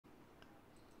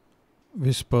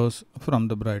Whispers from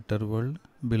the Brighter World,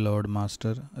 beloved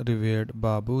Master, revered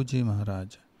Babuji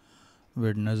Maharaj,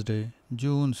 Wednesday,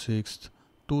 June 6th,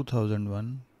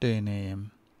 2001, 10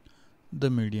 am. The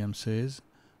medium says,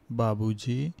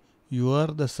 Babuji, you are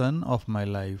the sun of my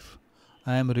life.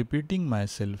 I am repeating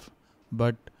myself,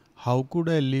 but how could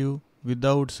I live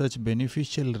without such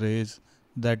beneficial rays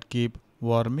that keep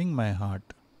warming my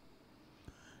heart?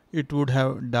 It would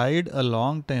have died a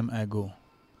long time ago.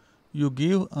 You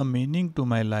give a meaning to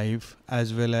my life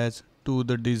as well as to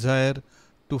the desire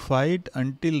to fight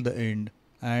until the end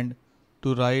and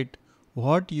to write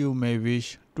what you may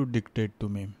wish to dictate to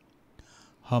me.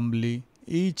 Humbly,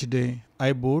 each day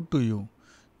I bow to you.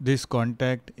 This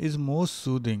contact is most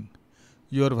soothing.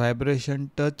 Your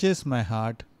vibration touches my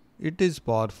heart. It is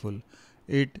powerful.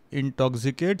 It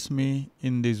intoxicates me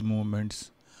in these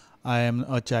moments. I am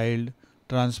a child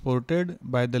transported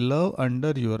by the love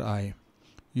under your eye.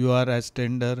 You are as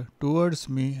tender towards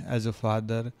me as a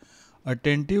father,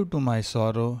 attentive to my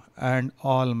sorrow and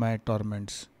all my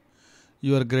torments.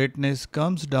 Your greatness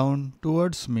comes down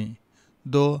towards me,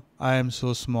 though I am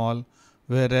so small,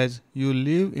 whereas you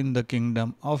live in the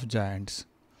kingdom of giants.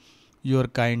 Your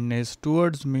kindness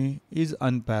towards me is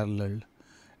unparalleled.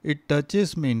 It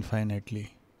touches me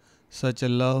infinitely. Such a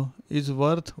love is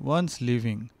worth one's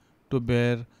living to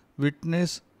bear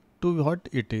witness to what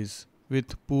it is,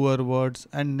 with poor words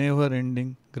and never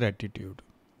ending gratitude.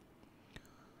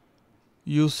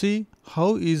 You see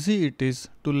how easy it is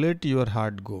to let your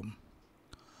heart go.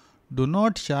 Do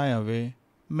not shy away.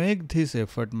 Make this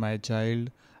effort, my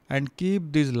child, and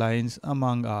keep these lines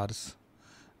among ours.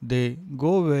 They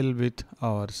go well with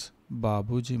ours.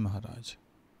 Babuji Maharaj.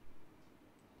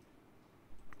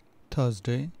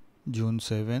 Thursday, June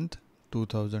 7th,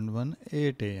 2001,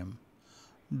 8 am.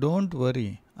 Don't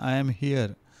worry, I am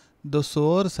here. The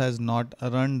source has not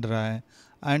run dry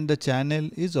and the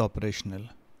channel is operational.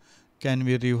 Can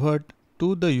we revert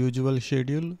to the usual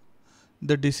schedule?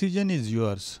 The decision is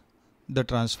yours. The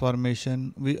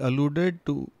transformation we alluded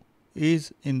to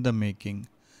is in the making.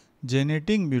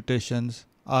 Genetic mutations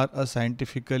are a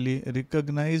scientifically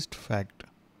recognized fact.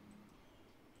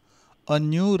 A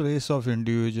new race of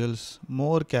individuals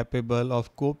more capable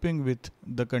of coping with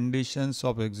the conditions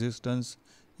of existence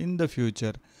in the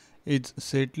future is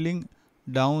settling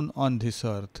down on this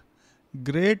earth.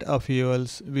 Great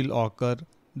upheavals will occur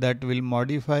that will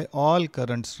modify all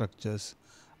current structures.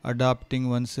 Adapting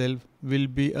oneself will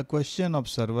be a question of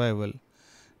survival.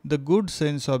 The good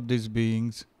sense of these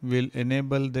beings will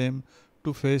enable them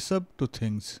to face up to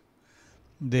things.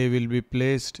 They will be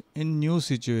placed in new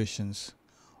situations.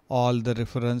 All the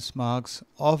reference marks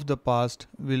of the past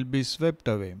will be swept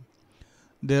away.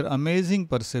 Their amazing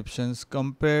perceptions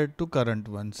compared to current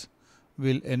ones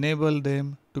will enable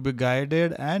them to be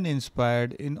guided and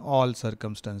inspired in all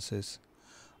circumstances.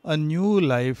 A new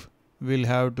life will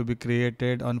have to be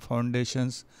created on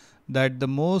foundations that the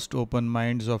most open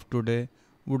minds of today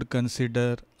would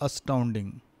consider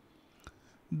astounding.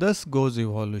 Thus goes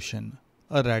evolution.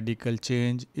 A radical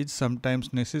change is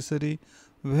sometimes necessary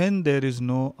when there is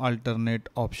no alternate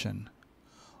option.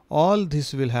 All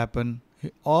this will happen,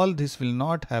 all this will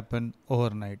not happen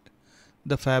overnight.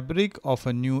 The fabric of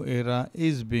a new era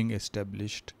is being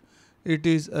established. It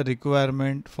is a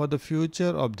requirement for the future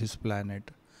of this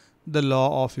planet. The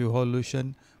law of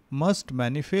evolution must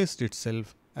manifest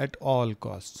itself at all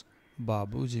costs.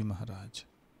 Babuji Maharaj.